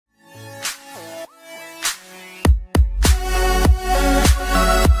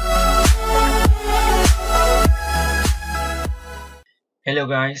Hello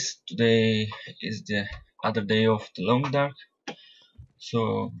guys, today is the other day of the long dark.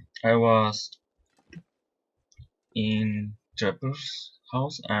 So I was in Trapper's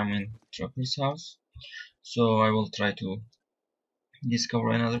house. I'm in Trapper's house. So I will try to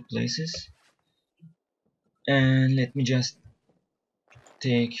discover another places. And let me just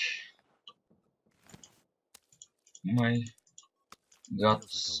take my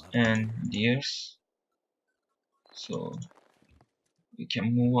guts and deers. So we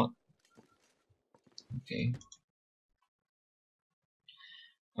can move on. Okay.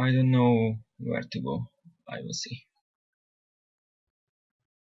 I don't know where to go. I will see.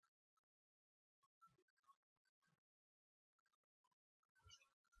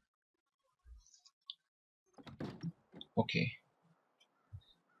 Okay.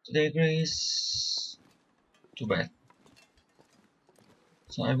 Today Grace too bad.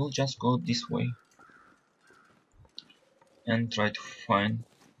 So I will just go this way and try to find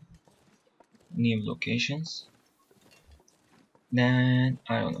new locations. Then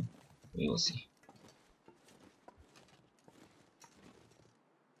I don't know. We will see.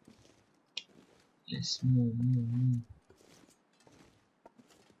 Let's move.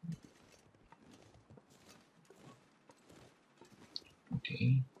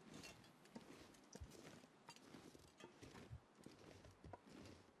 Okay.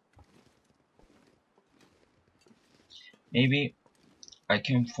 Maybe I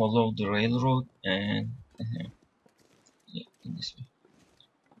can follow the railroad and yeah, in this way.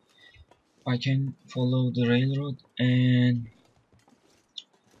 I can follow the railroad and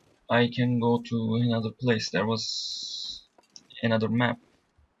I can go to another place. There was another map.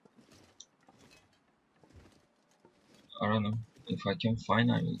 I don't know if I can find.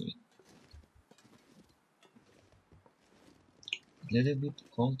 I will do it. A little bit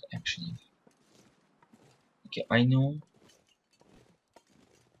cold actually. Okay, I know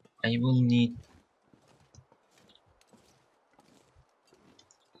I will need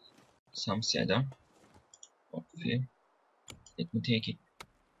some cedar. Okay, let me take it.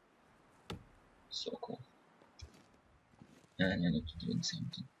 So cool. And I need to drink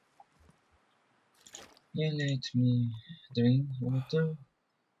something. Yeah, let me drink water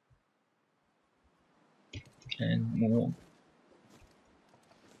and move on.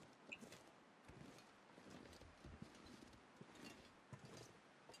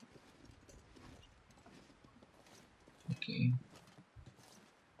 Okay.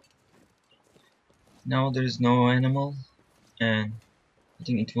 Now there is no animal and I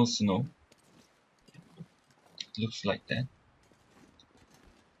think it will snow. It looks like that.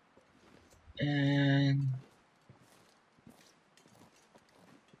 And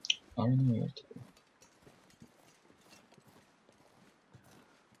I don't know where to go.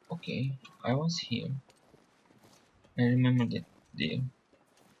 Okay, I was here. I remember that there.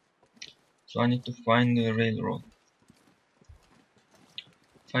 So I need to find the railroad.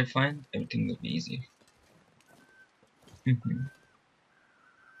 If I find, everything will be easier. I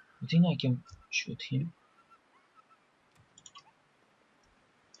think I can shoot him.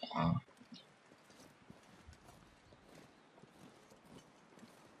 Ah,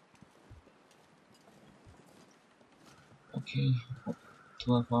 okay.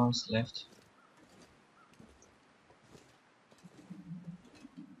 12 hours left.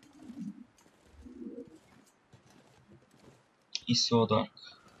 It's so dark.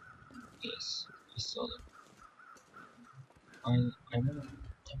 Yes, it's so dark. I wanna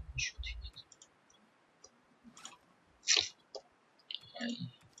shoot it. I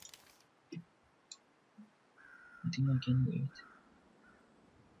think I can do it.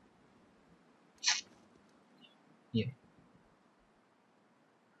 Yeah.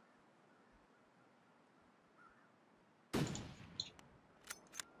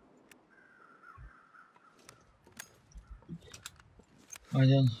 I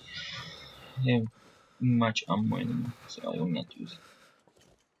don't have much ammo anymore, so I will not use it.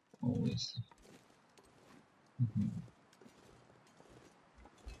 Obviously.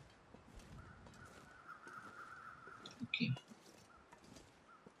 Okay.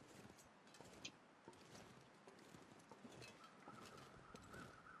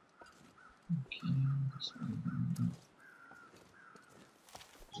 Okay. This one.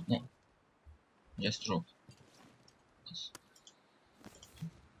 No, just drop. Yes.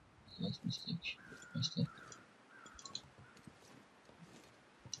 Last mistake. Mistake.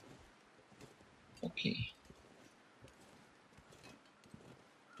 Okay.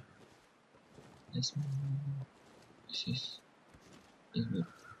 This is good.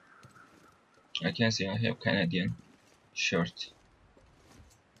 I can see I have Canadian shirt.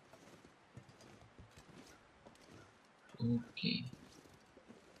 Okay.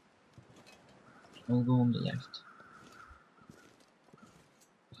 I'll go on the left.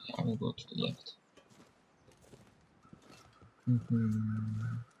 I will go to the left.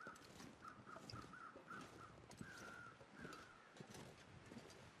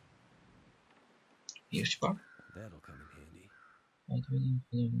 Huge bar. That'll come in handy. Right,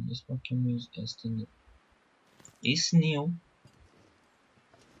 this bar can be used as the is new.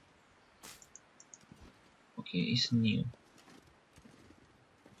 Okay, it's new.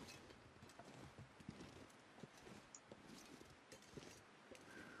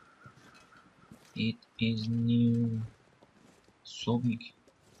 It is new. So big.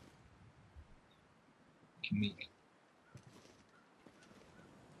 Big.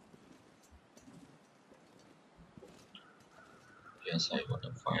 Yes, I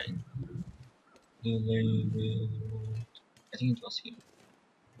wanna find the railroad. I think it was here.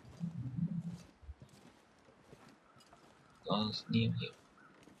 It was near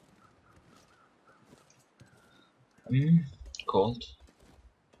here. Cold,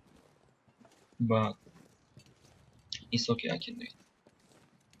 but it's okay. I can do it.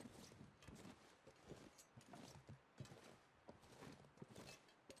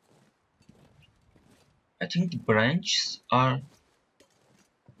 I think the branches are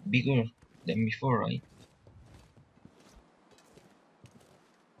bigger than before, right?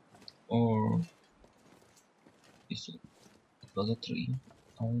 Or is it was a tree?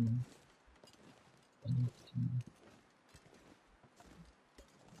 I don't know. I don't think.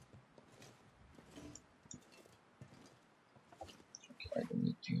 Okay, I don't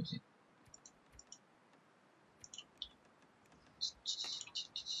need to use it.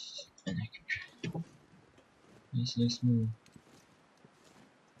 And I can. Let's move.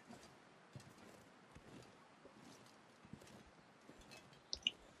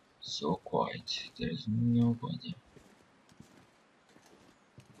 So quiet. There is nobody.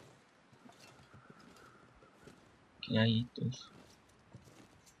 Can I eat those?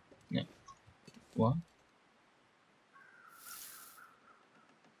 No. What?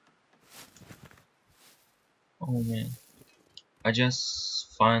 Oh man. I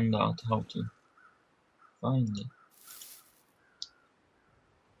just found out how to find it.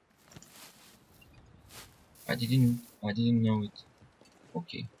 I didn't know it.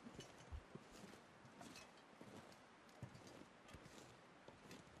 Okay.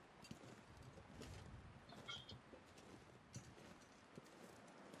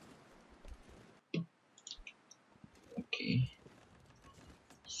 Okay.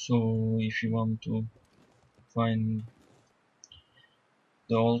 So if you want to find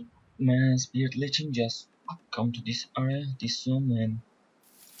the old man's beard legend, just come to this area, this zone, and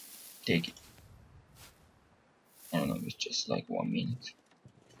take it. I don't know, it's just like 1 minute.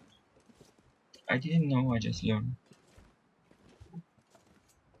 I didn't know, I just learned.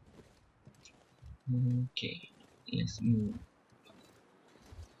 Okay, let's move.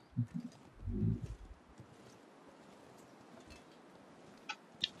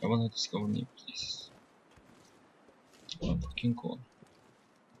 I wanna discover new places. Oh, fucking cool.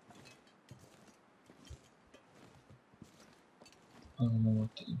 I don't know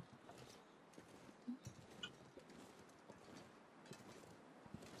what to do.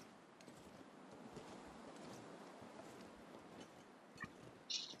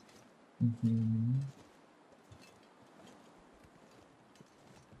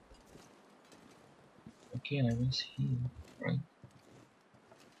 Okay, I was here, right?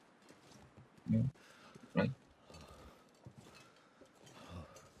 No, right?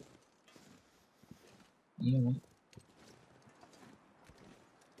 Yeah, right?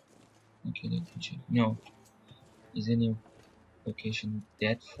 Okay, let me check. No, is a new location.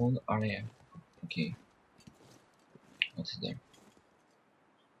 Deadfall area. Okay, what's there?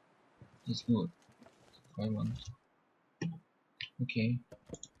 It's good. I want. Okay,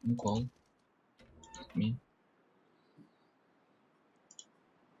 I'm cold. Let me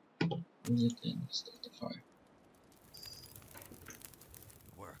use it and start the fire.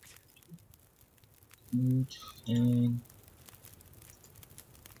 Worked. Good. And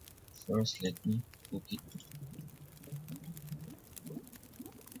first, let me cook it.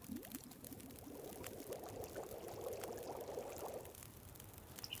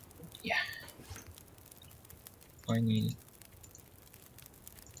 Yeah, finally.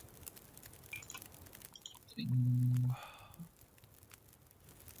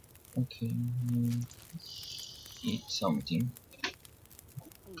 Okay, eat something.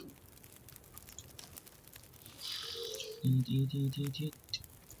 Eat.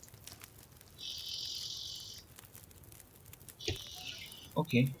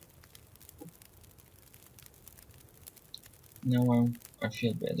 Okay, now I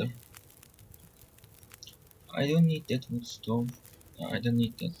feel better. I don't need that wood stove. I don't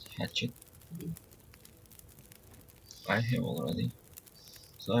need that hatchet. I have already.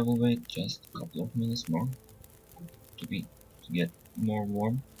 So I will wait just a couple of minutes more to get more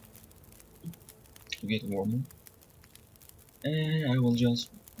warm, to get warmer, and I will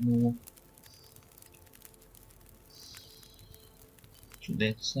just move to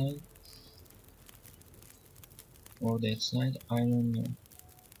that side or that side. I don't know.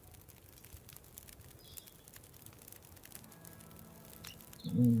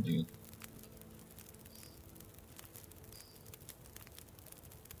 Come on, dude.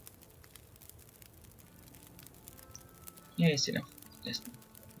 Yeah, it's enough. That's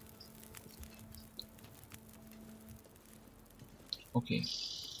okay.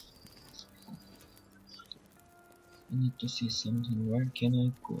 I need to see something. Where can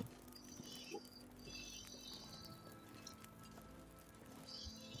I go?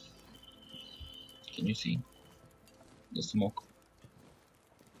 Can you see the smoke?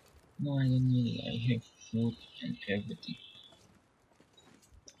 No, I don't need it. I have food and everything.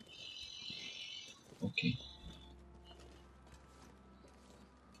 Okay.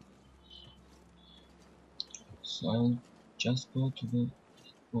 So I'll just go to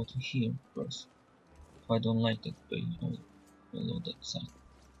here first. If I don't like that way, I'll follow that side.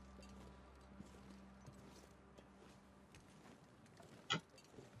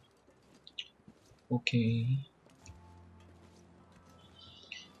 Okay.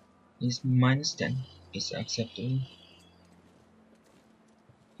 Is minus 10 is acceptable.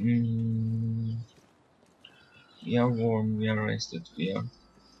 Mm, we are warm, we are rested, we are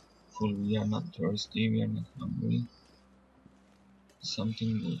full, we are not thirsty, we are not hungry.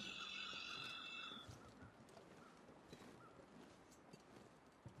 Something good.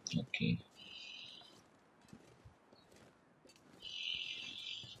 Okay.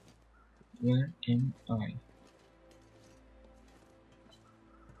 Where am I?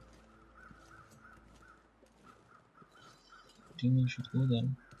 I think I should go there.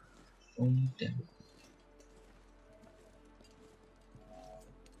 Oh, there.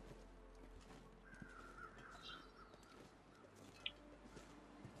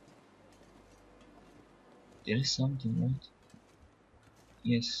 There is something, right?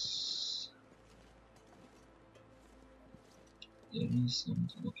 Yes. There is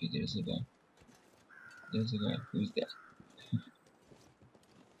something. Okay, there's a guy. There's a guy. Who is that?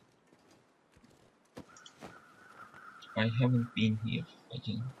 I haven't been here. I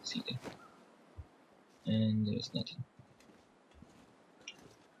can see that. And there's nothing.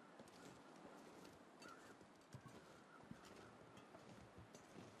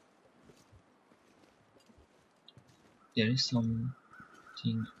 There is something.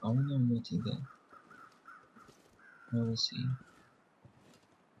 I don't know what is that. I will see.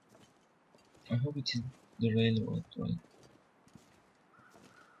 I hope it is the railroad, right?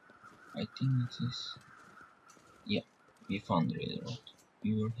 I think it is. Yeah, we found the railroad.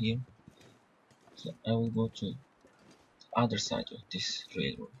 We were here. So I will go to the other side of this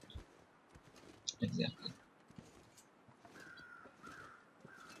railroad. Exactly.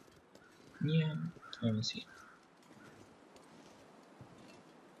 Yeah, I will see.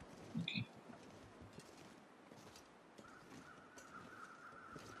 Okay.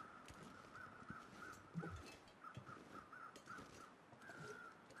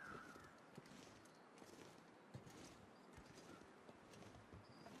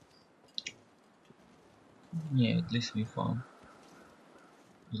 Yeah, at least we found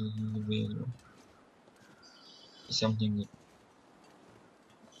the railroad. Something good.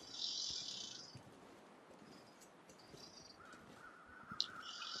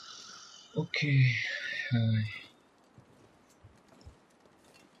 Okay. Uh,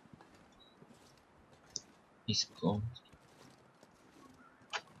 it's cold.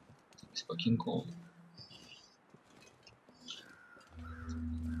 It's fucking cold.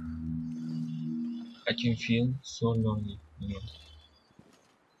 I can feel so lonely. You know.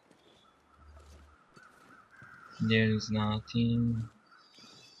 There is nothing,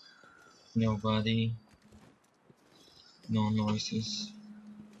 nobody, no noises,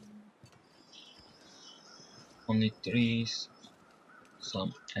 only trees,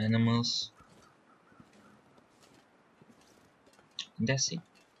 some animals. That's it.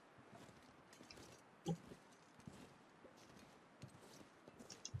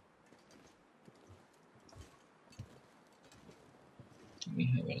 We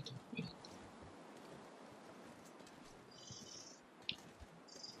have a lot of weight.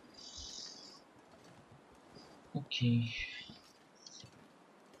 Okay.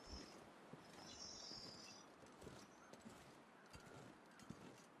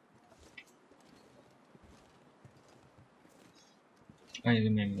 I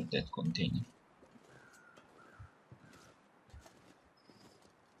remember that container.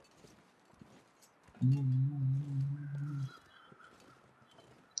 I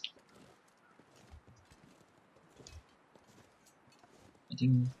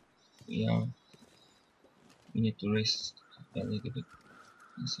think we need to rest a little bit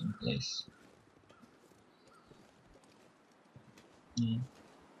in some place. Yeah,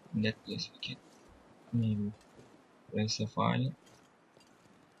 in that place we can maybe raise a fire.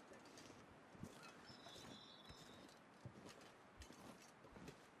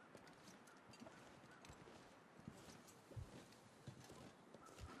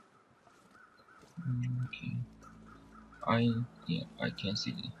 Okay. I can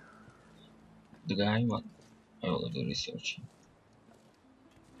see the guy, but I already researched him.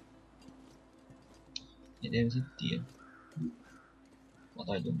 Yeah, there's a deer, but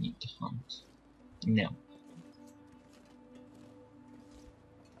I don't need to hunt. No.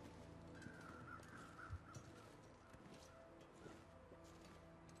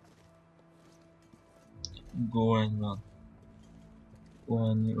 Go and run.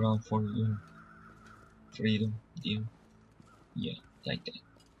 Go and run for your freedom, dear. Yeah, like that.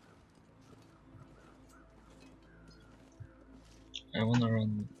 I wanna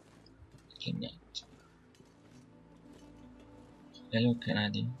run. Cannot. Hello,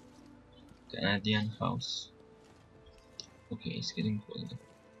 Canadian. Canadian house. Okay, it's getting colder.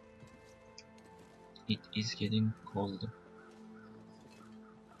 It is getting colder.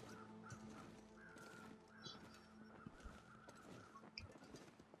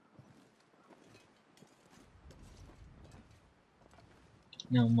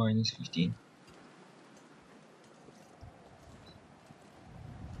 Now minus 15.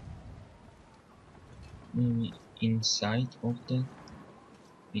 Maybe inside of that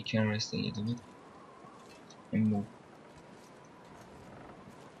we can rest a little bit and move.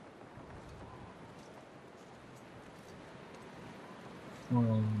 Oh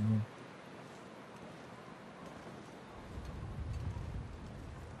no.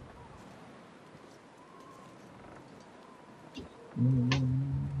 No, no, no,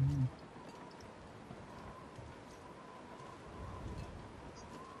 no.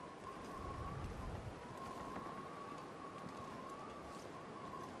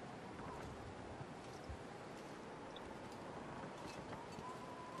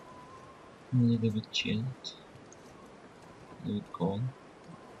 A little bit chilled, a little bit cold.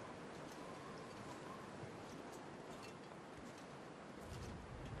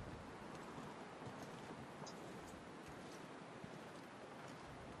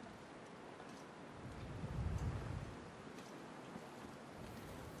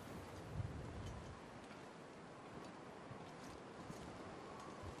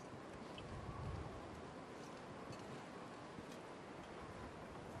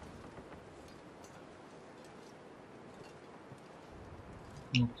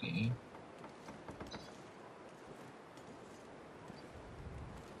 Okay.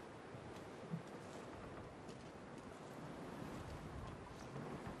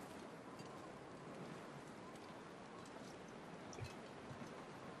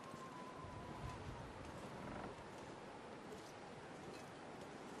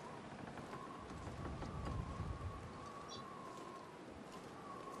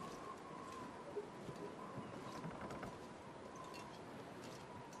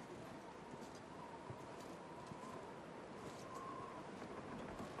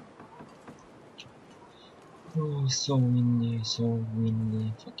 Oh, so windy,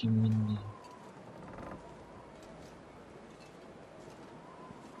 fucking windy.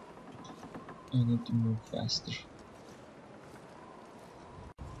 I need to move faster.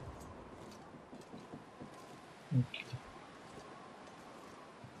 Okay.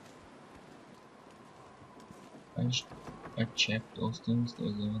 I checked those things.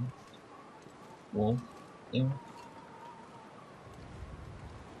 There's a wolf there.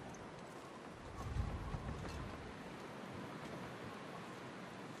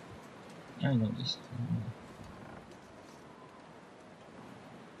 I know this.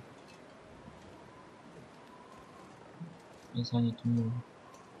 Yes, I need to move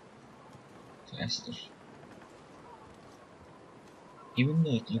faster. Even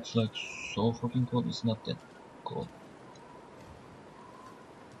though it looks like so fucking cold, it's not that cold.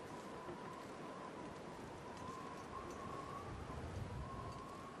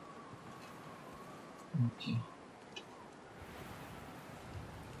 Okay.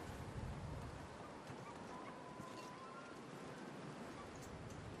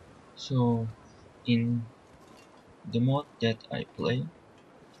 So, in the mode that I play,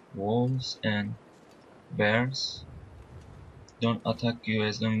 wolves and bears don't attack you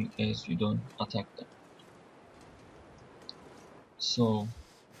as long as you don't attack them. So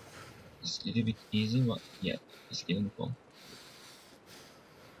it's a little bit easy, but yeah, it's getting cool.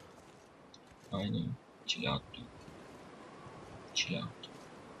 I know. Chill out, dude. Chill out.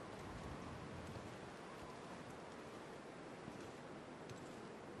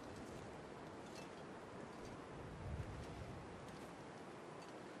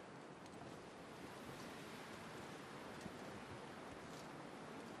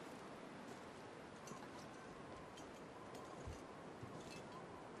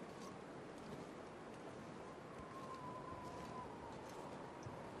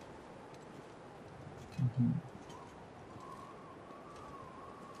 Mhm.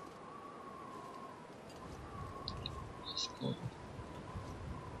 Let's go.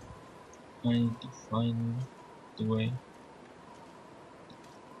 I need to find the way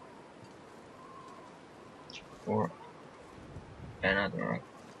for another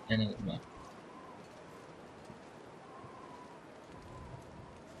map.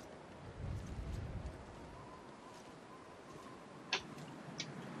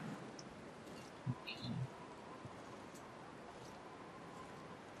 Okay.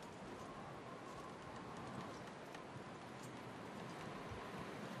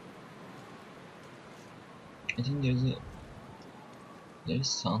 I think there's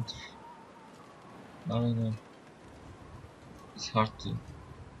sound. I don't know. It's hard to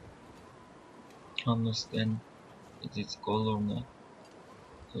understand if it's cold or not.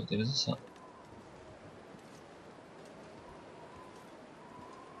 So there is a sound.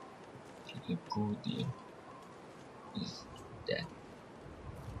 Okay, poor dear is dead.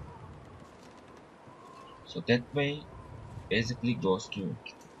 So that way basically goes to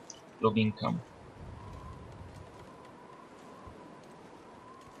logging camp.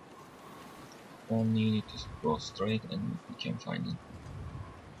 Only need to go straight and we can find it.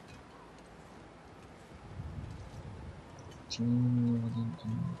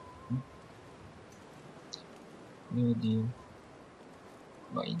 No deal.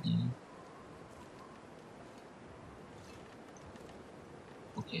 By deal.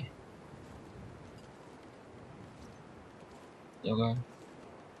 Okay. Yoga.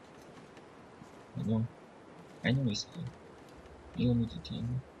 I know. I know it's good. You don't need to tell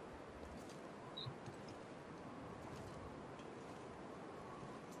me.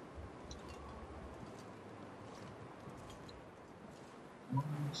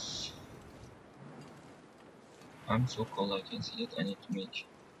 Once I'm so cold I can see it. I need to make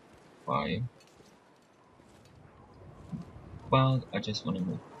fire. But I just wanna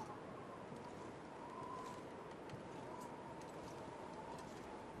move.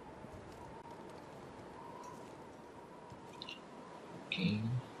 Okay.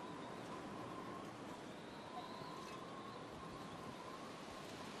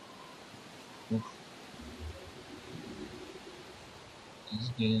 Oof. It's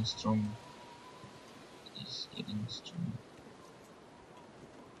getting strong. It's getting strong.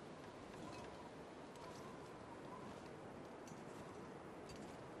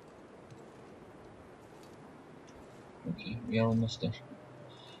 Okay, we are almost there.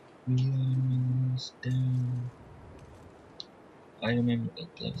 We are almost there. I remember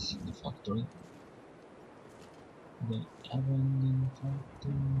that place, the factory. The abandoned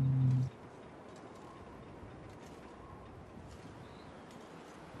factory.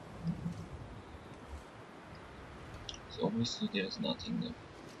 So obviously there is nothing there,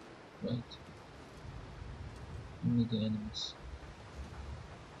 right? Only the animals.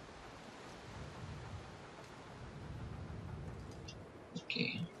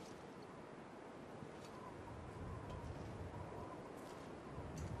 Okay.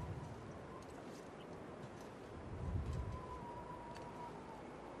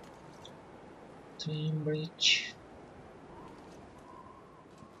 Train bridge.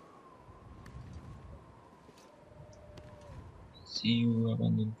 See you,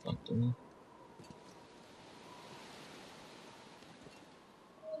 abandoned factory.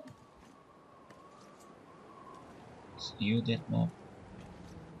 See you, that map.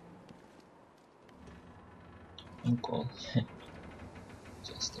 On call.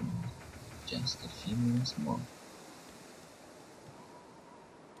 Just a minute. Just a few minutes more.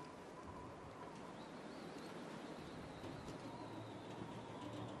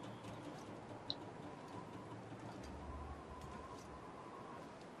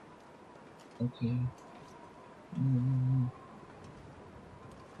 Okay. Mm-hmm.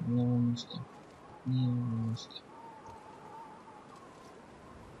 We are almost there. We are almost there.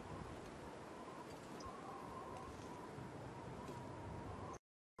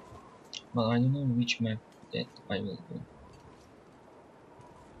 But I don't know which map that I will go.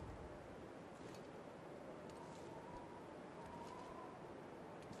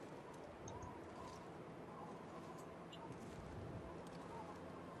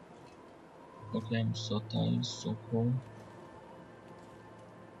 Okay, I'm so tired, so cold.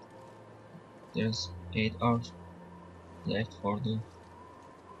 There's 8 hours left for the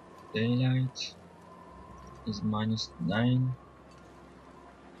daylight. It's -9.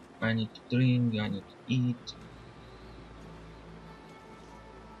 I need to drink, I need to eat.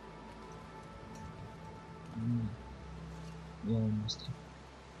 Mm, we are almost there.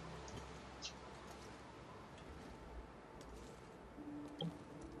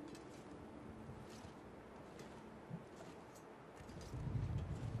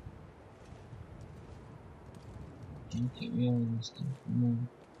 Okay, we are almost there. Come on.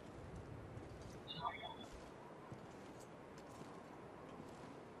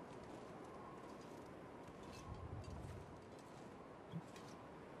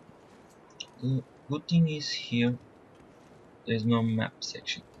 The good thing is here there's no map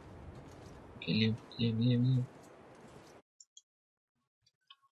section. Okay, leave.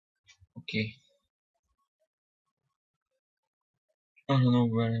 Okay, I don't know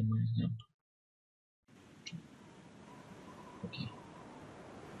where am I now. Okay,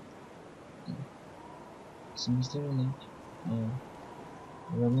 Semester Lake,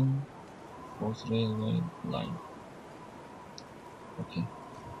 Rebel Coast Railway Line. Okay,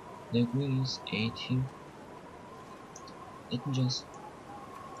 the degree is 8 here. Let me just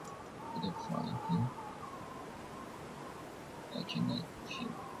put a file here. I cannot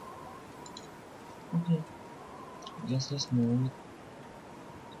feel. Okay, just let's move it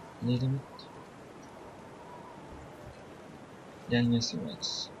a little bit. Then let's see what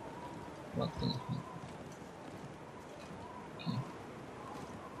will happen. Okay,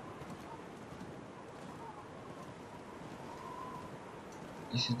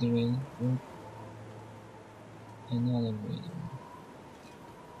 this is the railroad. Another railroad.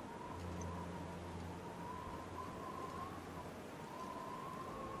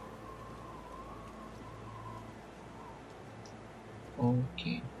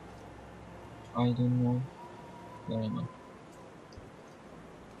 Okay, I don't know where am I.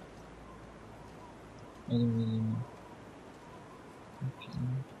 I don't really know. Okay,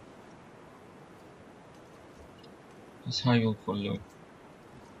 yes, I will follow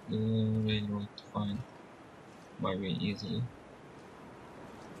the railroad to find my way easily.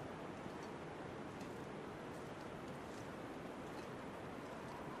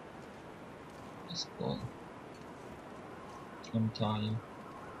 Let's go. I'm tired.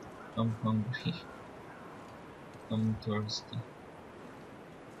 I'm hungry. I'm thirsty.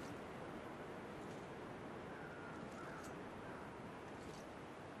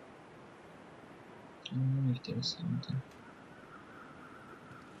 I don't know if there's something.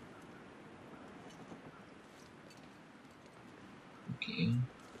 Okay.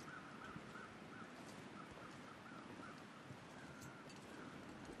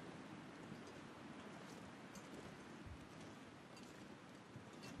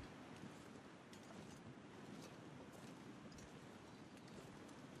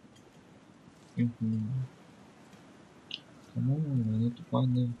 Mm-hmm. Come on, I need to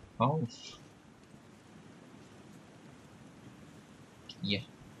find the house. Yeah,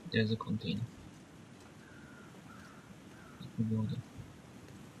 there's a container. Let me go there.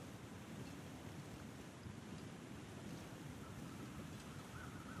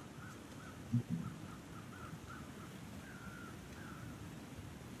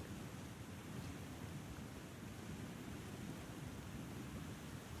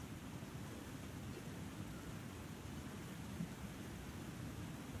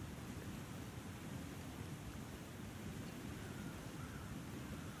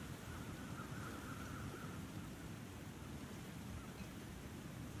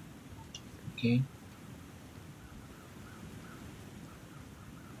 Okay.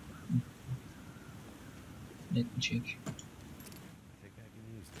 Let me check. I think I can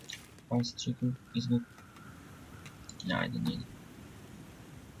use this. Fast trigger is good. No, I don't need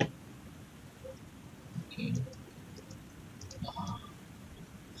it. Okay. Ah,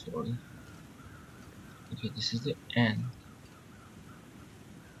 sorry. Okay, this is the end.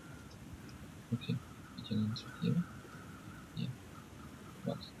 Okay, I can enter here. Yeah,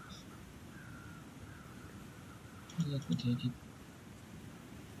 but let me take it.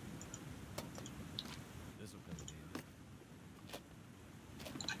 This will come in handy.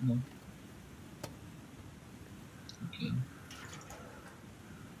 No. Okay.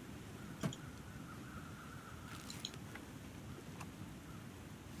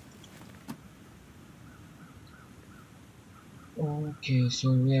 Okay,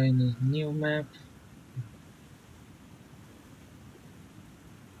 so we are in a new map.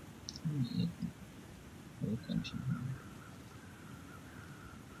 Let me continue.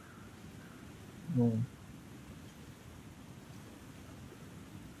 No.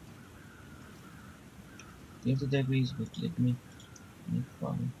 If the debris is good, let me make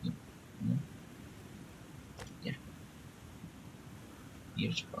fun of it. No? Yeah,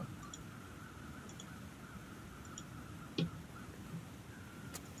 here's part.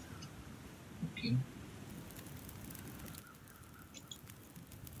 Okay.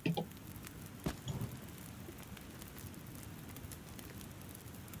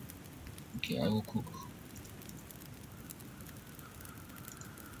 Okay, I will cook.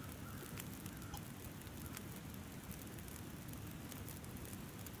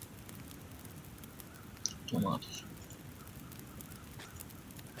 Tomatoes.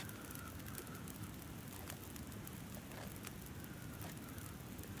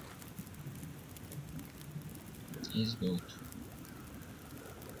 Is good.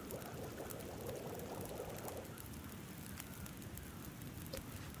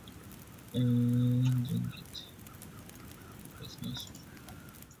 And drink it. That's nice.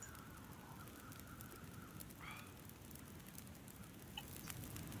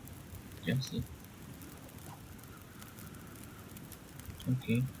 Just it.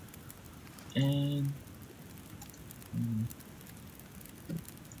 Okay. And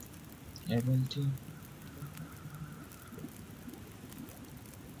able to.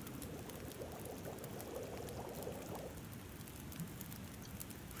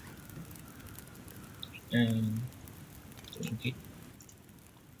 And drink it.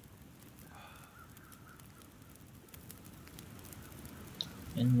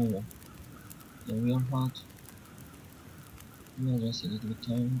 And more. Then we are hot. We are just a little bit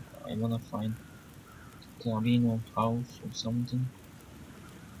time. I wanna find cabin or house or something.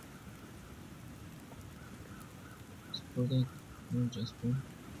 Let's put it. We'll just put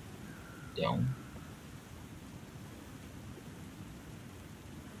down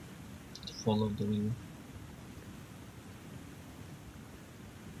to follow the river.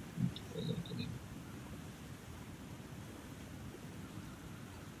 To follow the river.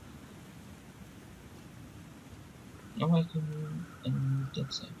 Now I can move and move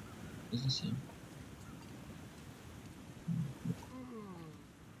that side. It's the same.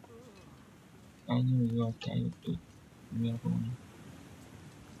 I know you are tired too. We are going.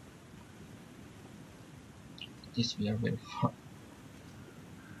 This we are very far.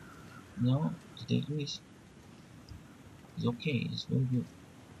 No, the degree is okay. It's very good.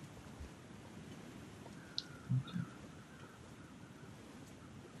 Okay.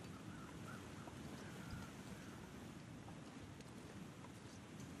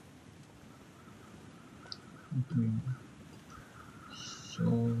 Mhm.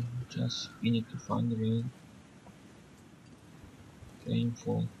 So just we need to find the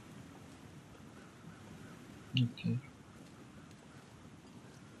rainfall. Okay.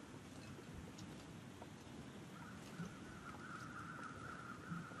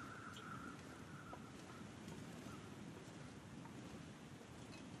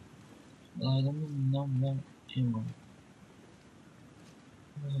 I don't know more anymore.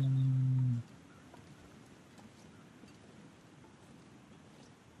 Um,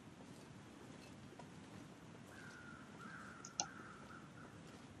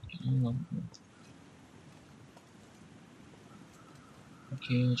 I don't know.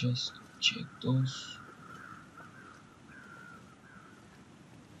 Okay, just check those.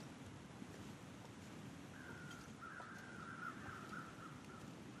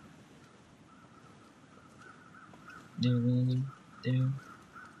 There, there.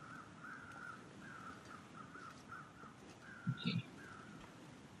 Okay.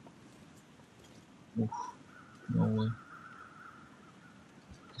 Oof, no way.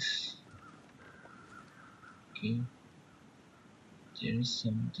 Okay, there is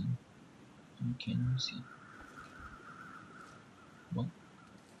something I can see. What?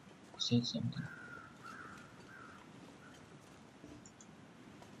 Said something.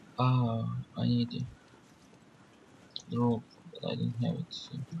 Ah, I need a rope, but I don't have it,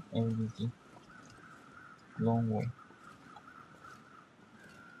 so I will use the long way.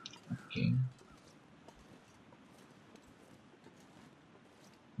 Okay.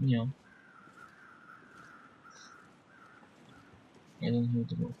 Yeah, I don't have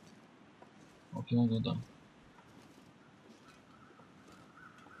the rope. How can I go down?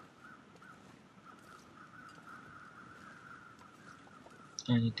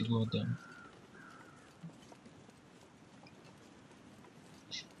 I need to go down.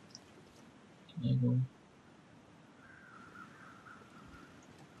 Can I go?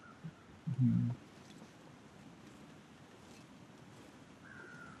 Hmm.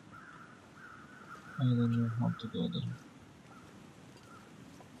 I don't know how to go there.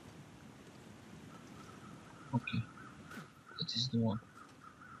 Okay, that is the one.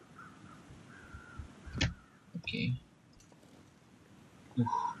 Okay. Oof.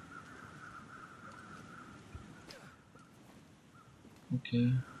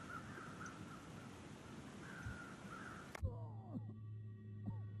 Okay.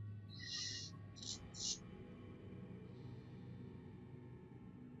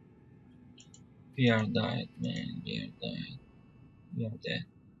 We are dead, man. We are dead. We are dead.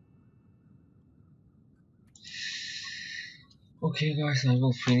 Okay, guys, I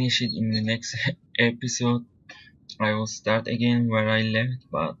will finish it in the next episode. I will start again where I left,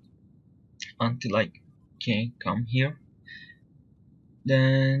 but until I can come here,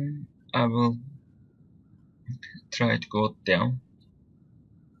 then I will try to go down.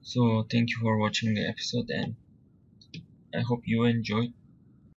 So thank you for watching the episode, and I hope you enjoyed.